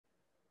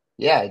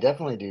Yeah, I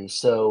definitely do.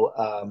 So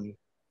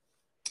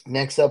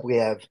next up we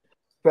have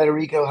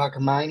Frederico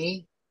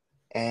Hakamine,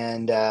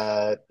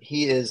 and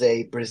he is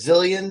a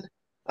Brazilian,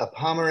 a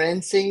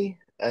Palmeirense,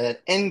 an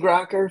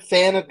ngroker,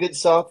 fan of good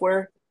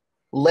software,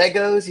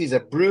 Legos. He's a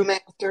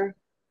brewmaster,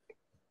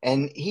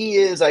 and he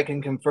is, I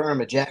can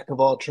confirm, a jack of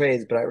all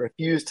trades. But I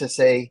refuse to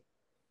say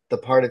the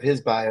part of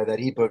his bio that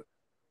he put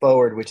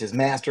forward, which is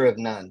master of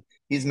none.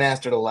 He's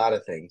mastered a lot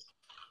of things.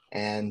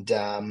 And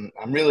I'm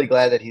really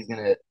glad that he's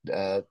going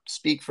to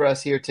speak for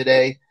us here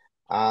today.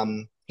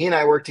 He and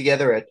I work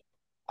together at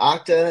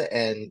Okta,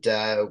 and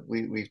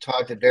we've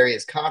talked at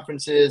various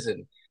conferences.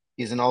 And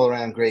he's an all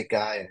around great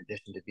guy, in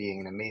addition to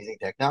being an amazing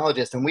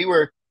technologist. And we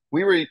were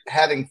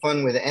having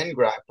fun with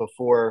ngrok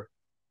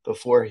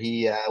before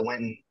he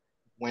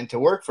went to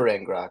work for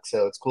ngrok.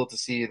 So it's cool to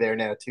see you there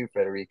now too,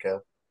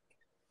 Federico.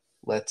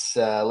 Let's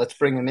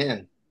bring him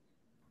in.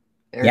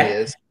 There he Yeah.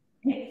 is.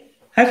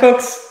 Hi,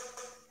 folks.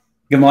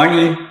 Good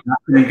morning, good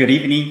afternoon, good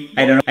evening.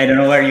 I don't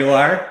know where you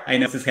are. I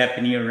know this is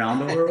happening around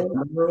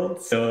the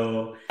world.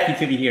 So happy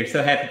to be here.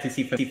 So happy to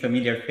see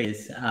familiar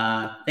faces.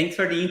 Thanks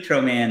for the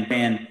intro, man.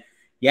 And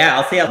yeah,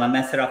 I'll say I'm a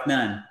master of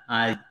none.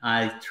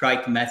 I try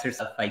to master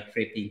stuff by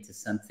tripping into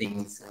some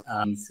things.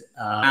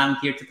 I'm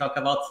here to talk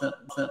about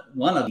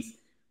one of these.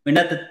 We're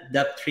not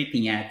the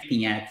tripping at.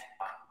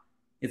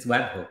 It's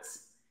webhooks.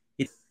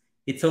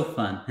 It's so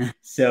fun.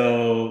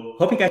 So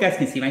hope you guys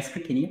can see my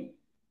screen. Can you?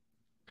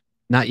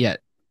 Not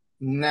yet.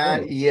 Not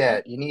Oh,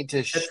 yet. You need to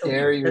that's so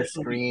share weird. your That's so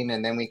weird. screen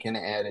and then we can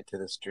add it to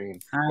the stream.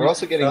 We're I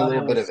also getting a thought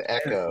little I bit was of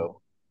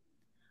careful.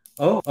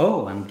 echo.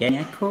 Oh, I'm getting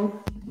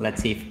echo.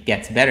 Let's see if it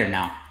gets better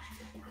now.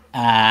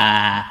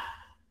 Uh,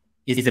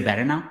 is it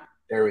better now?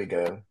 There we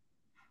go.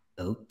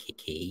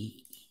 Okay.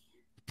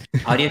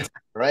 Audio.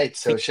 Right.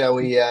 So shall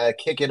we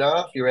kick it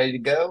off? You ready to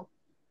go?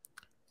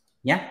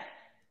 Yeah,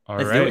 All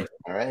let's do right. it.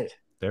 All right.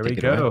 There we Take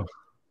it away. go.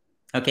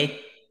 Okay.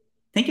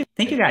 Thank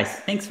you guys.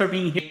 Thanks for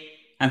being here.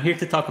 I'm here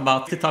to talk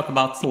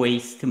about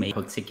ways to make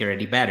hook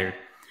security better.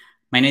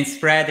 My name is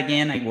Fred.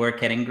 Again, I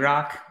work at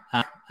ngroker.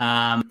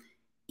 And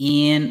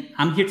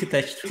I'm here to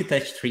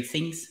touch three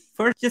things.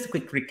 First, just a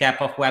quick recap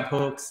of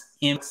webhooks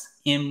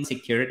in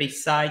security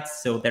side.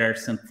 So there are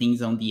some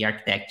things on the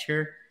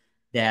architecture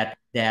that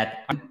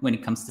when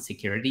it comes to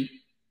security.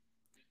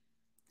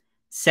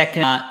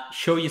 Second,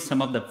 show you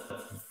some of the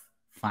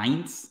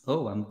finds.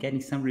 Oh, I'm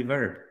getting some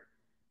reverb.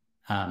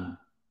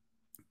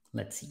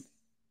 Let's see.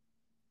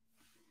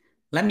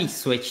 Let me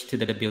switch to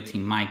the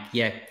built-in mic.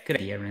 Yeah, good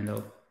idea,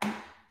 Randall.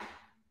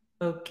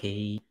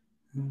 Okay.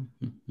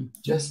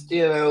 Just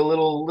a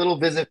little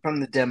visit from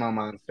the demo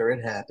monster.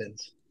 It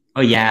happens.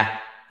 Oh yeah,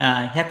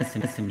 it happens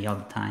to me all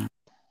the time.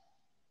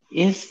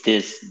 Is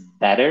this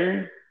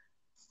better?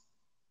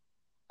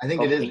 I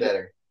think it is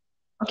better.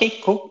 Okay,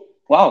 cool.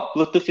 Wow,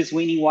 Bluetooth is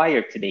winning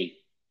wire today.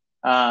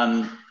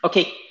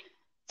 Okay,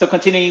 so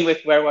continuing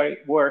with where we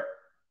were,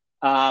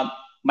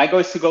 my goal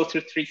is to go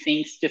through three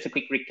things, just a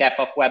quick recap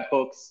of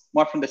webhooks,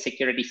 more from the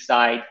security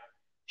side,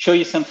 show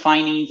you some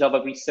findings of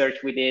a research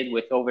we did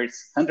with over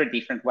 100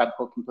 different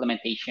webhook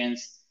implementations,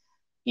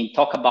 and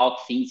talk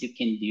about things you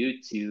can do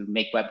to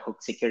make webhook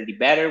security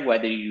better,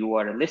 whether you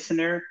are a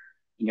listener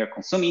and you're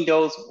consuming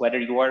those, whether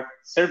you are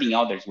serving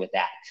others with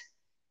that.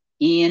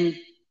 And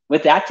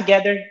with that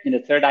together, in the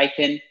third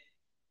item,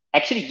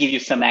 actually give you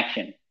some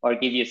action or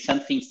give you some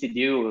things to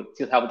do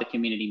to help the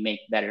community make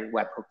better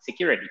webhook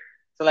security.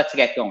 So let's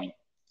get going.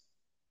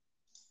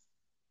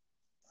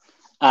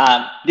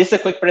 This is a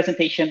quick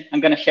presentation. I'm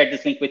going to share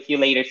this link with you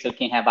later so you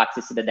can have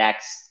access to the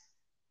decks.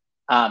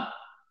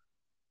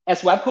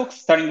 As webhooks,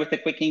 starting with a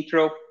quick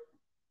intro,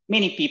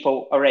 many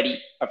people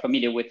already are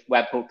familiar with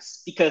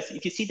webhooks because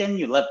if you see them,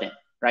 you love them,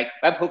 right?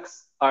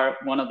 Webhooks are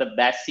one of the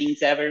best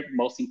things ever,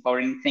 most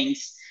empowering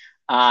things.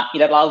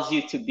 It allows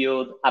you to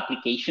build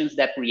applications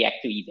that react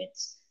to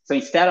events. So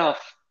instead of,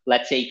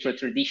 let's say, through a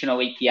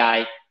traditional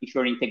API, if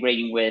you're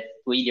integrating with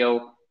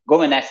Twilio,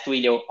 go and ask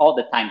Twilio all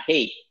the time,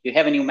 hey, you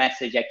have a new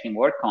message I can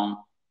work on.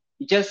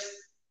 You just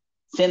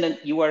send an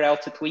URL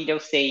to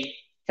Twilio, say,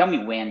 tell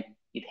me when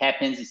it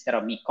happens instead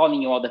of me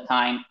calling you all the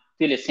time.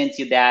 Twilio sends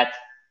you that.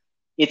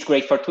 It's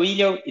great for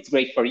Twilio. It's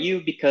great for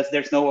you because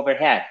there's no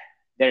overhead.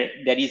 There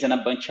isn't a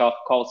bunch of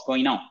calls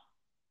going on.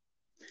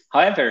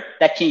 However,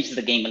 that changes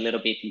the game a little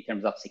bit in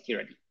terms of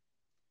security.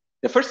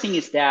 The first thing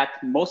is that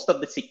most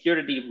of the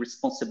security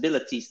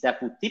responsibilities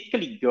that would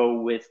typically go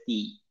with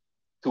the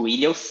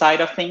Twilio side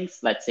of things,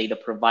 let's say the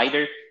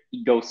provider,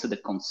 it goes to the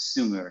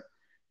consumer.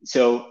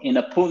 So in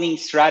a pooling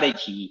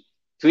strategy,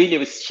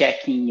 Twilio is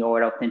checking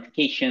your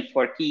authentication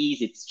for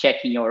keys, it's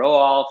checking your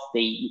OAuth,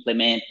 they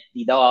implement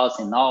DDoS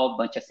and all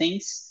bunch of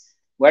things.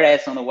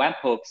 Whereas on the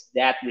webhooks,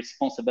 that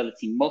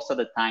responsibility most of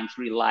the times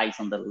relies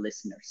on the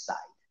listener side.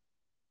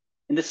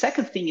 And the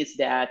second thing is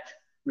that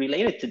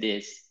related to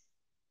this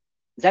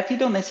is that you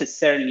don't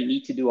necessarily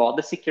need to do all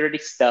the security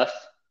stuff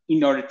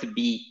in order to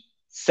be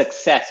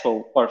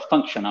successful or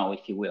functional,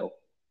 if you will.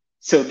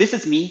 So this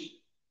is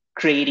me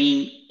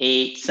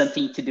creating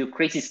something to do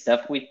crazy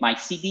stuff with my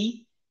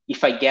CD.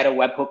 If I get a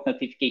webhook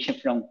notification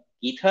from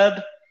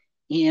GitHub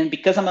And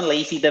because I'm a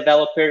lazy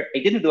developer, I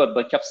didn't do a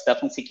bunch of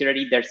stuff on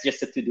security. There's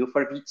just a to-do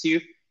for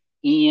V2.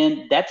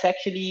 And that's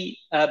actually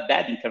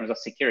bad in terms of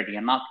security.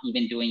 I'm not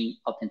even doing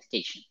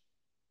authentication.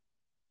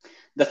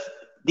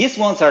 These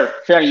ones are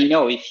fairly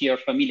known if you're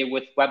familiar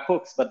with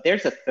webhooks, but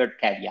there's a third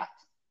caveat.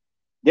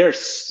 There are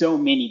so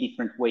many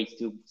different ways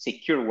to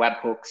secure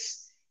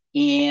webhooks.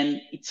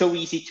 And it's so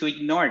easy to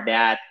ignore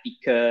that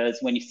because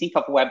when you think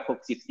of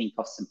webhooks, you think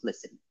of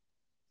simplicity.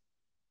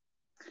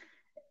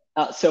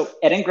 So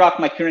at ngroker,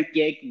 my current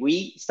gig,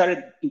 we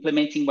started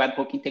implementing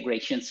webhook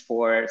integrations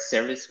for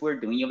service we're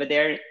doing over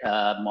there,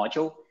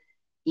 module.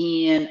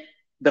 And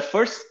the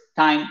first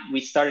time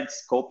we started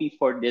scoping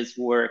for this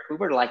work, we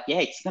were like, yeah,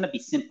 it's going to be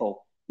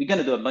simple. We're going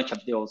to do a bunch of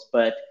those.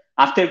 But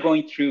after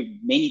going through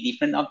many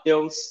different of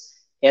those,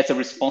 as a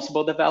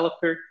responsible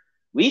developer,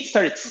 we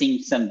started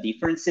seeing some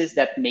differences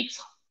that make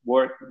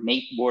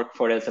work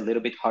for us a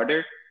little bit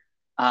harder.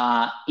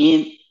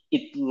 And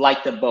it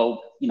light a bulb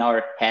in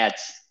our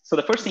heads. So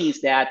the first thing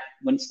is that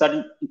when we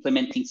started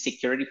implementing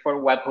security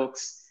for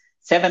webhooks,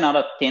 7 out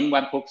of 10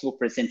 webhooks will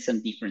present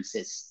some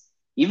differences.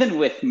 Even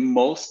with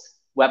most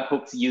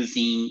webhooks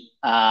using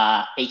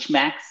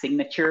HMAC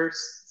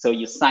signatures, so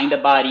you sign the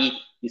body,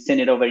 you send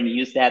it over and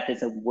use that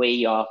as a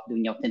way of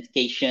doing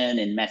authentication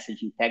and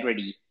message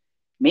integrity.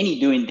 Many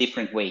do in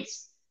different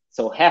ways.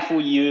 So half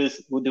will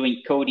do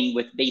encoding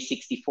with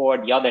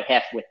base64, the other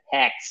half with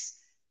hex.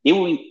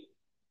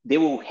 They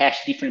will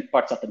hash different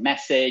parts of the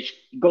message.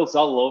 It goes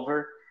all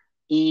over.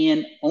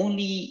 And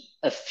only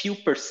a few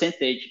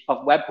percentage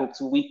of webhooks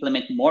will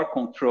implement more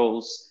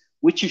controls,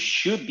 which you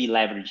should be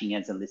leveraging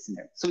as a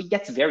listener. So it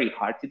gets very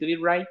hard to do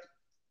it right.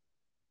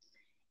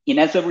 And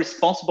as a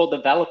responsible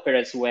developer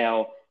as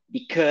well,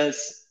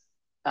 because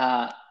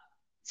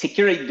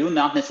security do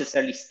not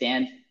necessarily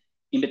stand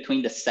in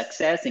between the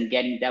success and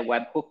getting that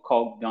webhook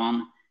call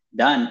done,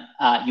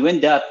 you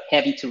end up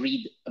having to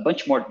read a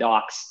bunch more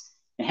docs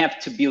and have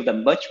to build a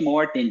much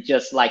more than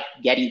just like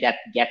getting that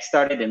get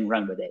started and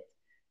run with it.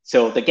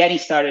 So the getting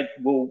started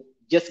will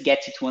just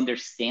get you to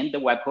understand the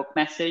webhook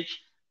message,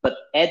 but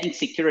adding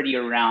security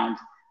around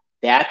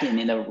that and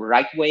in the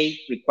right way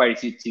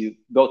requires you to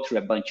go through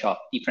a bunch of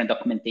different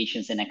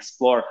documentations and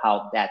explore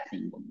how that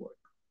thing would work.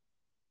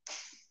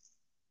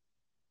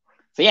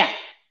 So yeah,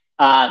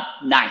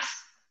 nice.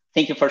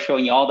 Thank you for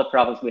showing all the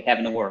problems we have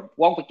in the world.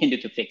 What we can do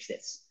to fix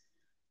this.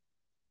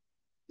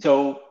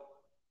 So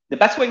the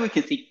best way we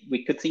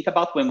could think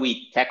about when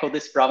we tackle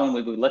this problem,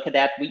 when we look at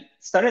that, we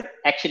started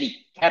actually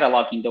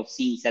cataloging those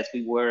things as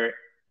we were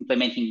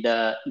implementing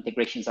the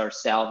integrations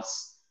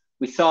ourselves.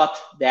 We thought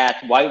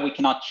that while we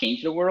cannot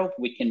change the world,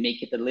 we can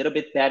make it a little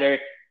bit better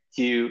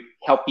to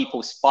help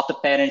people spot the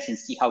patterns and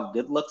see how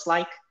good looks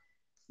like.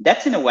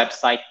 That's in a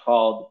website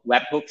called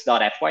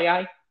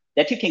webhooks.fyi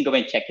that you can go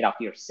and check it out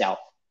yourself.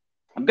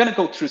 I'm going to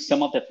go through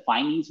some of the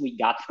findings we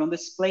got from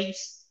this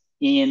place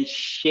and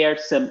share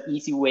some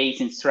easy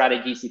ways and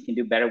strategies you can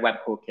do better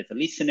webhook as a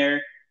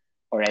listener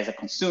or as a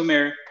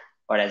consumer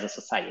or as a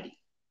society.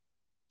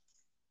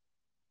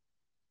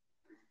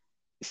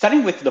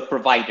 Starting with the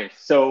provider.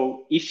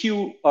 So if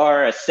you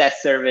are a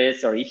SaaS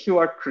service or if you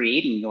are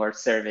creating your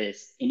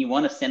service and you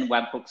want to send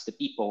webhooks to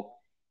people,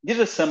 these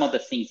are some of the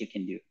things you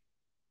can do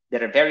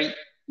that are very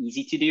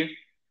easy to do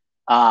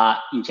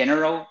in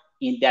general,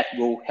 and that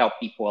will help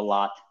people a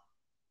lot.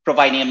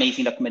 Providing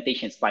amazing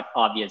documentation is quite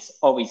obvious,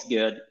 always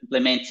good.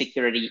 Implement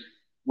security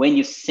when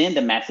you send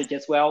a message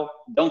as well.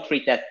 Don't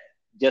treat that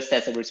just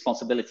as a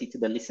responsibility to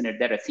the listener.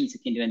 There are things you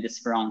can do in this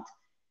front.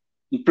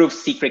 Improve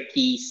secret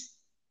keys,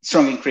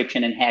 strong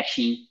encryption and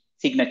hashing,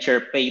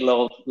 signature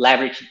payload,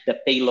 leverage the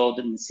payload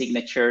and the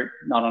signature,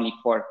 not only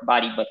for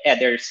body, but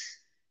headers.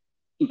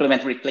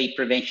 Implement replay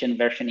prevention,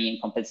 versioning,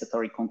 and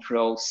compensatory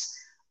controls.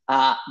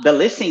 The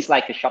listings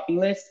like a shopping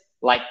list,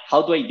 like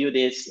how do I do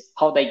this?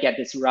 How do I get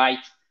this right?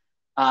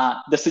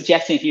 The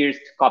suggestion here is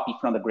to copy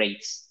from the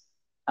greats.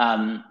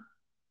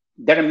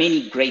 There are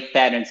many great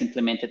patterns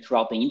implemented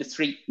throughout the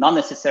industry, not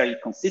necessarily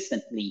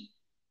consistently,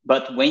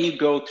 but when you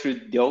go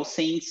through those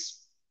things,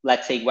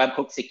 let's say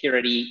webhook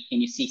security,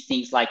 and you see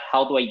things like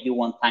how do I do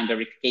one-time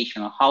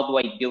verification or how do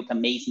I build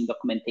amazing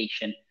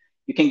documentation,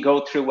 you can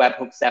go through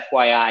Webhooks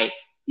FYI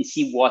and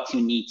see what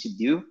you need to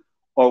do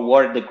or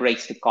what are the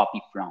greats to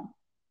copy from.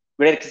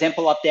 Great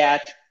example of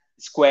that,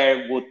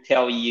 Square would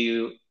tell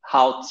you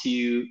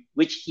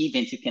which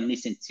events you can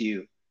listen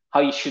to, how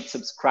you should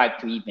subscribe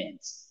to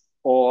events.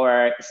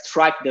 Or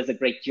Stripe does a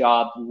great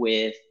job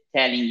with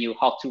telling you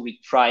how to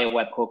retry a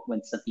webhook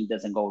when something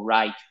doesn't go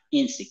right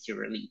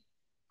insecurely.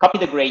 Copy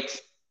the greats.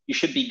 You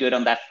should be good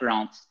on that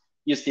front.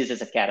 Use this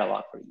as a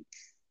catalog for you.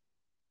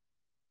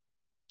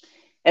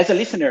 As a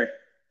listener,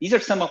 these are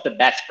some of the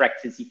best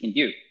practices you can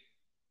do.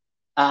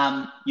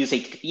 Use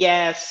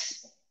HTTPS.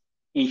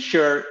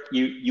 Ensure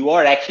you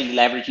are actually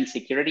leveraging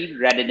security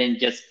rather than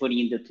just putting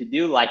in the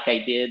to-do like I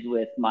did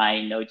with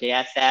my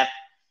Node.js app.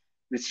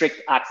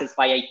 Restrict access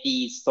by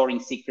IP, storing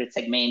secret,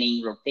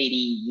 segmenting,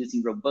 rotating,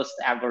 using robust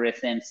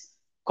algorithms,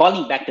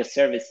 calling back the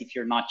service if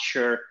you're not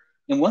sure,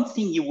 And one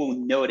thing you will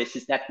notice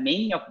is that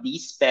many of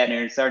these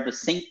patterns are the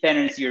same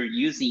patterns you're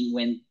using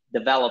when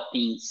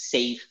developing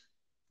safe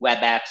web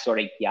apps or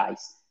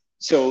APIs.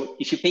 So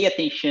if you pay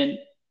attention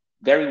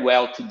very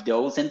well to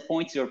those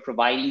endpoints you're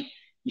providing,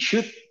 you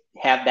should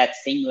have that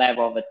same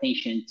level of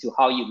attention to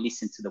how you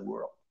listen to the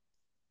world.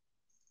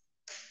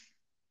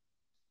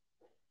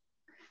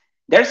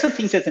 There are some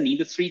things as an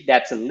industry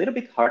that's a little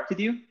bit hard to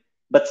do,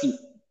 but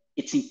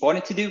it's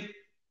important to do.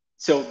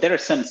 So there are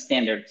some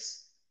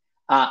standards.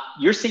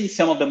 You're seeing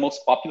some of the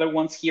most popular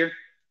ones here.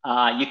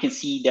 You can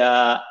see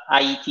the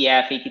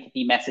IETF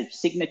HTTP message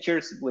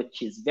signatures,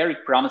 which is very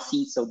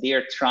promising. So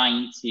they're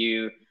trying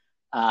to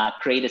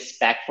create a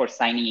spec for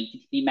signing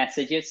HTTP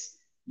messages,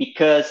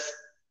 because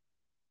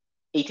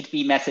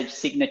HTTP message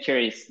signature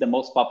is the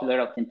most popular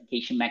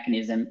authentication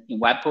mechanism in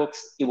webhooks.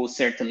 It will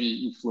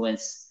certainly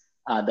influence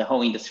the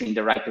whole industry in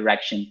the right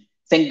direction.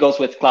 Same goes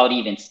with cloud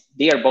events.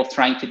 They are both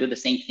trying to do the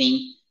same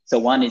thing. So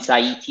one is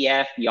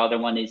IETF, the other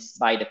one is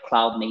by the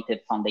Cloud Native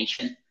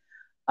Foundation.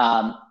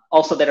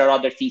 Also, there are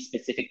other things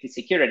specific to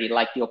security,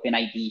 like the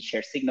OpenID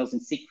share signals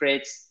and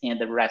secrets, and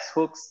the REST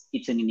hooks.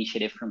 It's an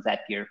initiative from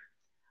Zapier.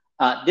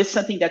 This is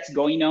something that's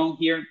going on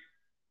here.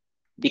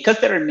 Because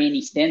there are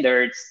many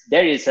standards,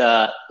 there is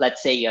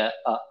let's say a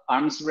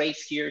arms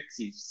race here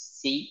to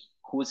see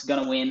who's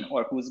gonna win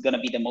or who's gonna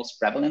be the most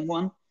prevalent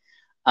one.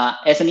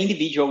 As an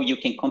individual, you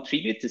can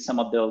contribute to some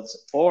of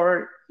those,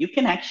 or you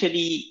can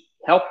actually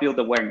help build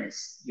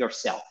awareness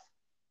yourself.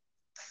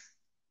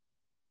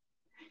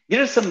 These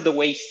are some of the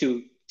ways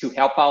to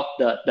help out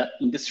the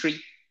industry.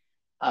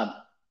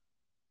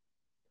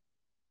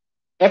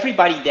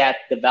 Everybody that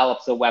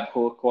develops a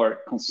webhook or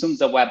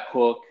consumes a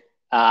webhook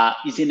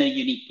is in a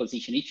unique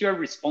position. If you're a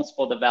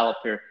responsible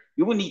developer,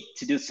 you will need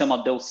to do some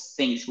of those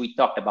things we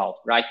talked about,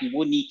 right? You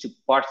will need to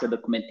parse the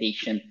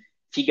documentation,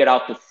 figure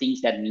out the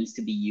things that needs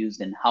to be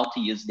used and how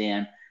to use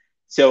them.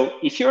 So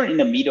if you're in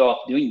the middle of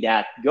doing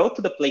that, go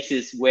to the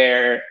places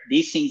where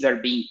these things are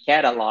being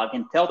cataloged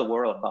and tell the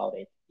world about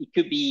it. It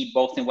could be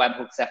both in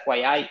Webhooks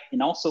FYI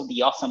and also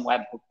the awesome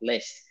webhook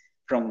list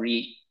from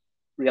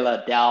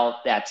Rila Dell.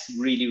 That's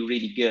really,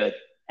 really good.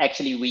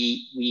 Actually,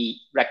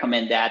 we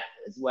recommend that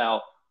as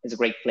well as a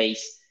great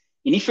place.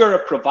 And if you're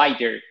a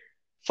provider,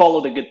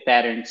 follow the good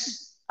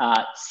patterns,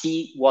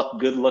 see what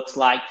good looks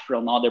like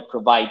from other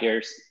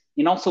providers,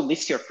 and also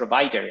list your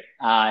provider.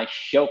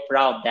 Show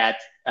proud that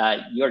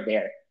you're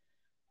there.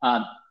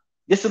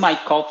 This is my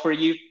call for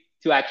you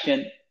to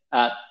action.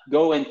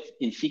 Go and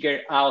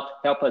figure out,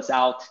 help us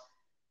out.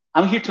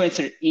 I'm here to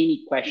answer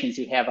any questions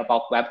you have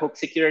about webhook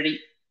security.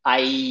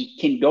 I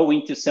can go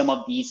into some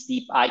of these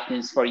deep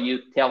items for you,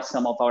 tell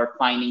some of our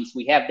findings.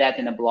 We have that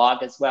in a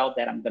blog as well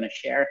that I'm gonna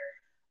share.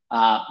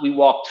 We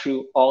walk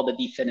through all the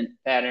different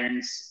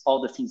patterns,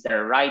 all the things that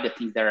are right, the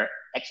things that are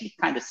actually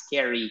kind of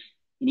scary,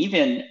 and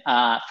even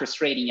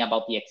frustrating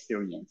about the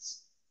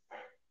experience.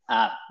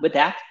 With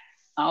that,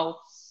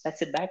 I'll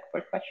pass it back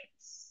for questions.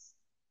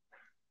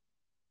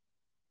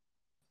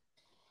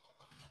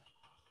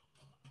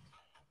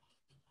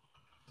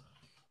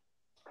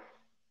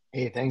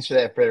 Hey, thanks for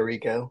that,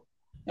 Frederico.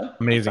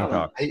 Amazing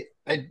talk.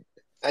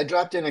 I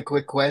dropped in a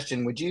quick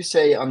question. Would you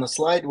say on the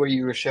slide where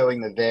you were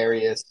showing the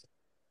various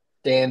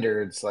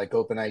standards like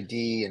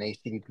OpenID and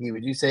HTTP,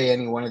 would you say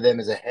any one of them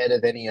is ahead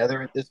of any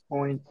other at this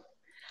point?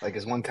 Like,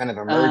 is one kind of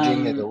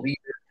emerging as a leader?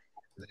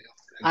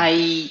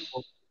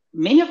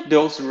 Many of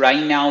those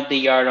right now,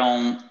 they are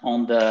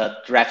on the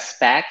draft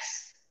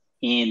specs,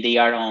 and they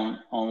are on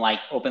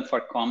like open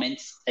for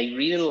comments. I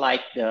really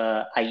like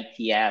the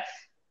IETF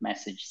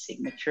message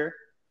signature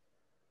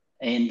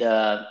and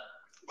the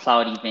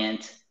cloud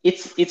event.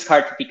 It's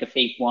hard to pick a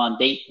fake one.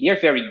 They are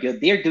very good.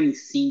 They're doing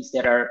things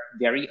that are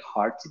very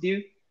hard to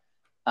do.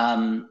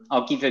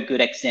 I'll give you a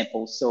good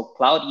example. So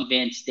cloud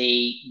events,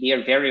 they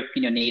are very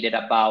opinionated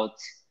about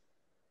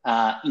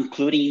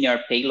including in your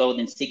payload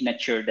and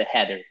signature the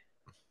header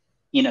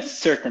in a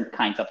certain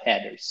kind of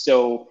header.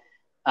 So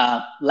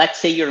let's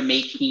say you're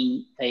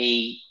making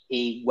a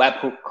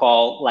webhook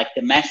call, like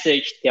the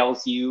message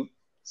tells you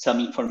some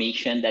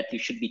information that you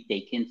should be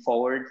taking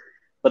forward,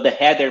 but the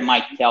header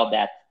might tell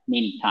that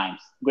many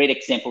times. Great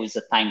example is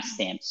a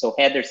timestamp. So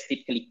headers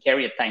typically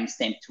carry a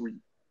timestamp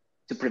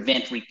to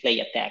prevent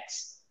replay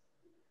attacks.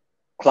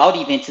 Cloud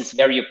events is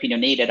very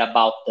opinionated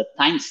about the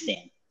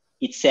timestamp.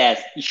 It says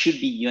it should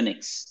be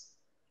Unix.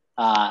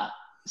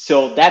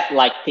 So that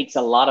like takes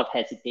a lot of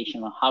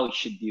hesitation on how it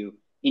should do.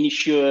 And you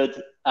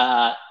should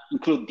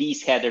include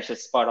these headers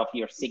as part of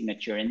your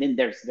signature. And then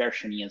there's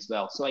versioning as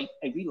well. So I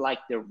really like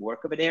their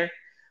work over there.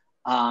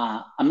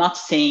 I'm not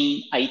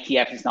saying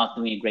IETF is not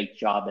doing a great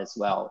job as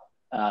well.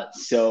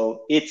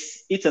 So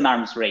it's an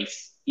arms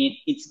race.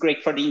 It's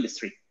great for the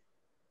industry.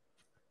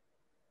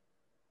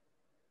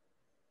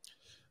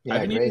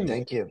 Yeah, great.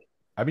 Thank you.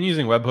 I've been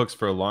using webhooks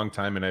for a long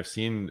time, and I've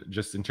seen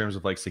just in terms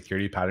of like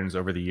security patterns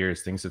over the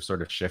years, things have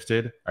sort of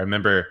shifted. I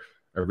remember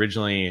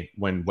originally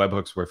when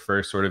webhooks were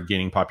first sort of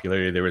gaining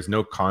popularity, there was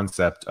no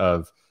concept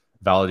of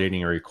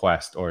validating a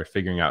request or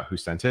figuring out who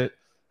sent it.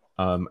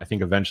 I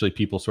think eventually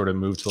people sort of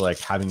move to like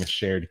having a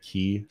shared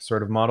key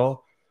sort of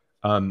model.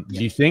 Do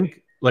you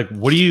think, like,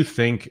 what do you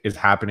think is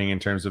happening in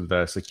terms of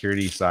the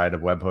security side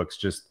of webhooks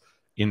just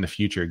in the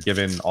future,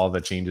 given all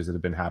the changes that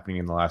have been happening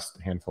in the last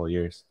handful of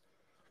years?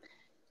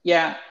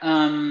 Yeah,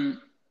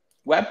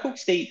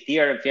 webhooks, they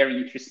are a very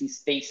interesting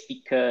space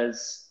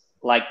because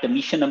like the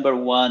mission number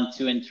 1,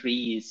 2, and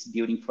 3 is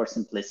building for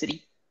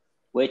simplicity,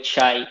 which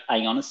I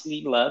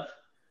honestly love,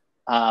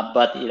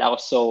 but it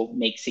also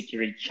makes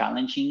security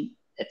challenging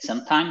at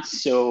some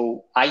times.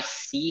 So I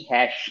see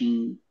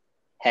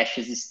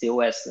hashes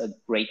still as a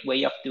great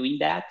way of doing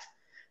that.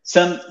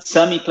 Some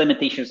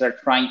implementations are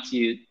trying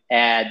to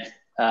add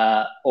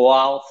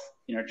OAuth,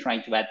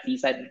 trying to add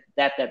things like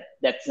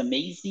that's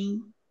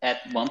amazing at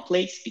one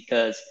place,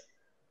 because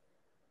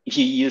if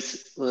you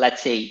use,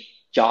 let's say,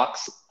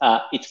 JOCs,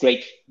 it's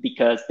great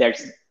because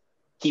there's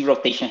key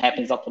rotation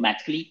happens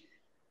automatically,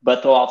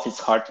 but OAuth is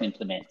hard to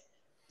implement.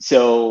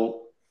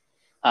 So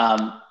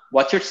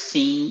what you're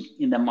seeing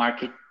in the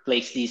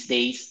marketplace these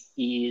days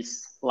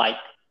is like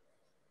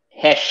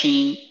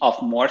hashing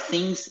of more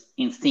things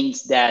and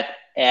things that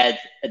add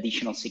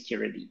additional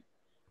security.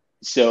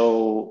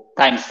 So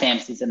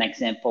timestamps is an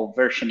example,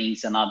 versioning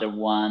is another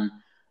one.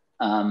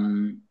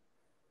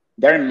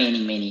 There are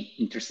many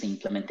interesting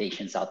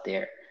implementations out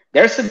there.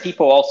 There are some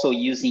people also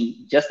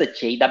using just the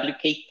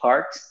JWK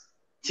part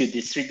to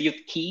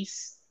distribute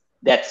keys.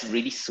 That's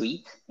really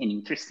sweet and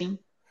interesting.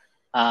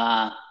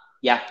 But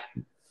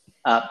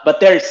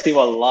there is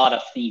still a lot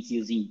of things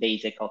using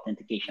basic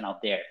authentication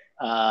out there.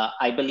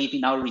 I believe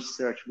in our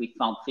research, we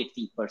found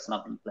 15%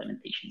 of the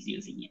implementations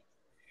using it.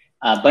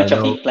 A bunch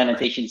of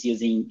implementations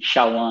using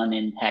SHA-1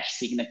 and hash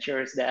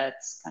signatures.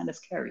 That's kind of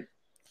scary.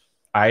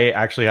 I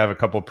actually have a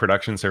couple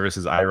production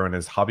services I run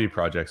as hobby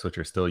projects, which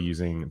are still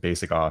using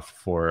basic auth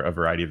for a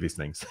variety of these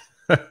things.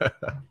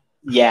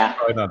 Yeah.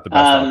 Probably not the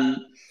best.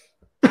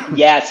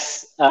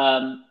 Yes.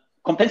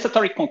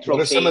 Compensatory control.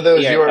 What are some of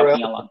those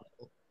URLs?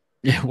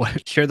 Yeah,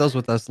 share those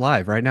with us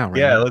live right now.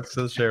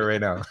 Let's share right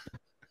now.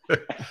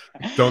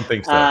 Don't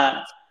think so.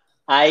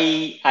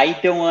 I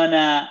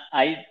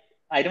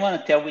don't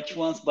wanna tell which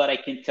ones, but I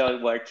can tell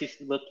you where to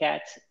look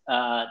at.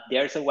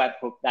 There's a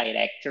webhook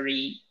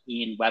directory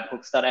in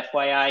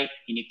webhooks.fyi,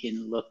 and you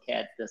can look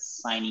at the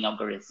signing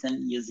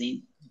algorithm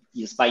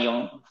used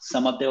by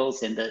some of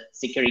those and the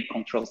security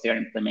controls they're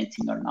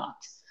implementing or not.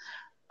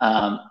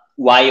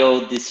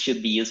 While this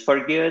should be used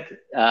for good,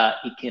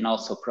 it can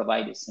also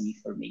provide you some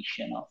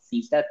information of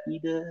things that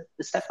need to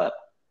step up.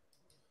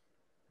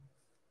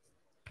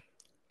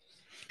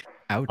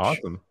 Ouch.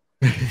 Awesome.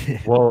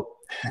 Well,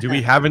 do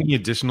we have any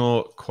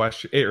additional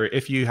questions? Or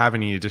if you have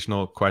any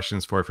additional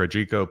questions for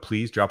Frederico,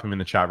 please drop them in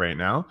the chat right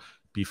now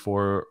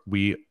before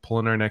we pull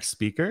in our next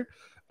speaker.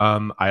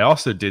 I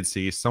also did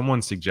see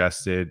someone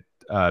suggested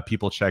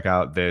people check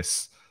out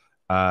this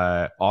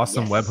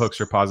awesome webhooks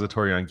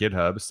repository on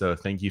GitHub. So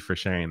thank you for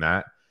sharing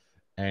that.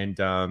 And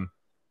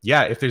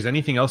if there's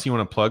anything else you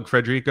want to plug,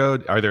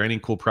 Frederico, are there any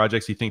cool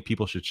projects you think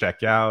people should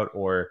check out,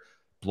 or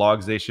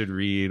blogs they should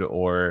read,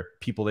 or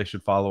people they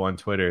should follow on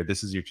Twitter?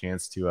 This is your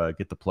chance to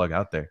get the plug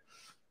out there.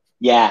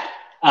 Yeah,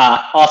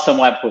 awesome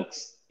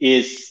webhooks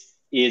is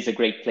a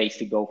great place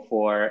to go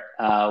for.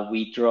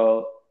 We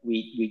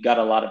got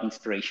a lot of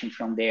inspiration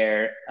from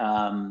there.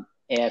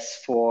 As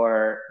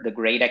for the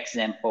great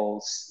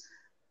examples,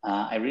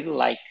 I really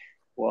like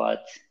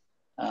what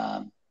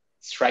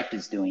Stripe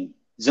is doing.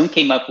 Zoom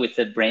came up with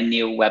a brand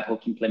new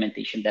webhook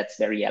implementation that's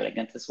very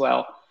elegant as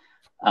well.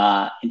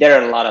 And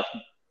there are a lot of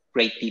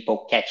great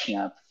people catching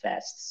up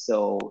fast.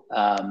 So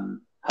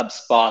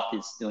HubSpot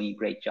is doing a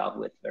great job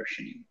with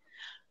versioning.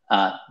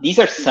 These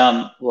are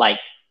some like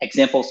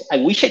examples. I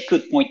wish I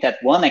could point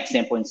at one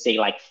example and say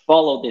like,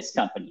 follow this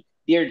company.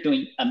 They're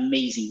doing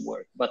amazing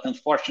work, but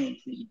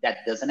unfortunately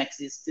that doesn't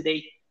exist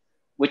today,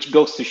 which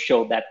goes to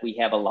show that we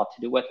have a lot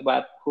to do with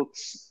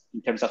webhooks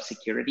in terms of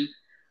security.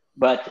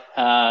 But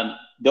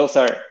those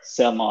are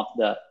some of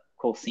the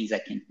cool things I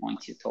can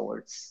point you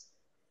towards.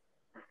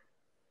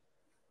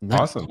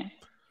 Awesome.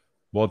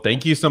 Well,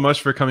 thank you so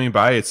much for coming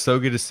by. It's so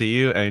good to see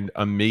you, and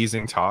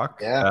amazing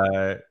talk.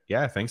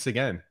 Yeah, thanks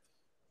again.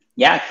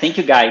 Yeah, thank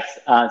you guys.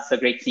 So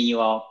great seeing you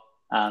all.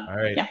 All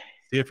right. Yeah.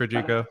 See you,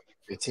 Frederico.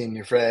 Good seeing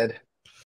you, Fred.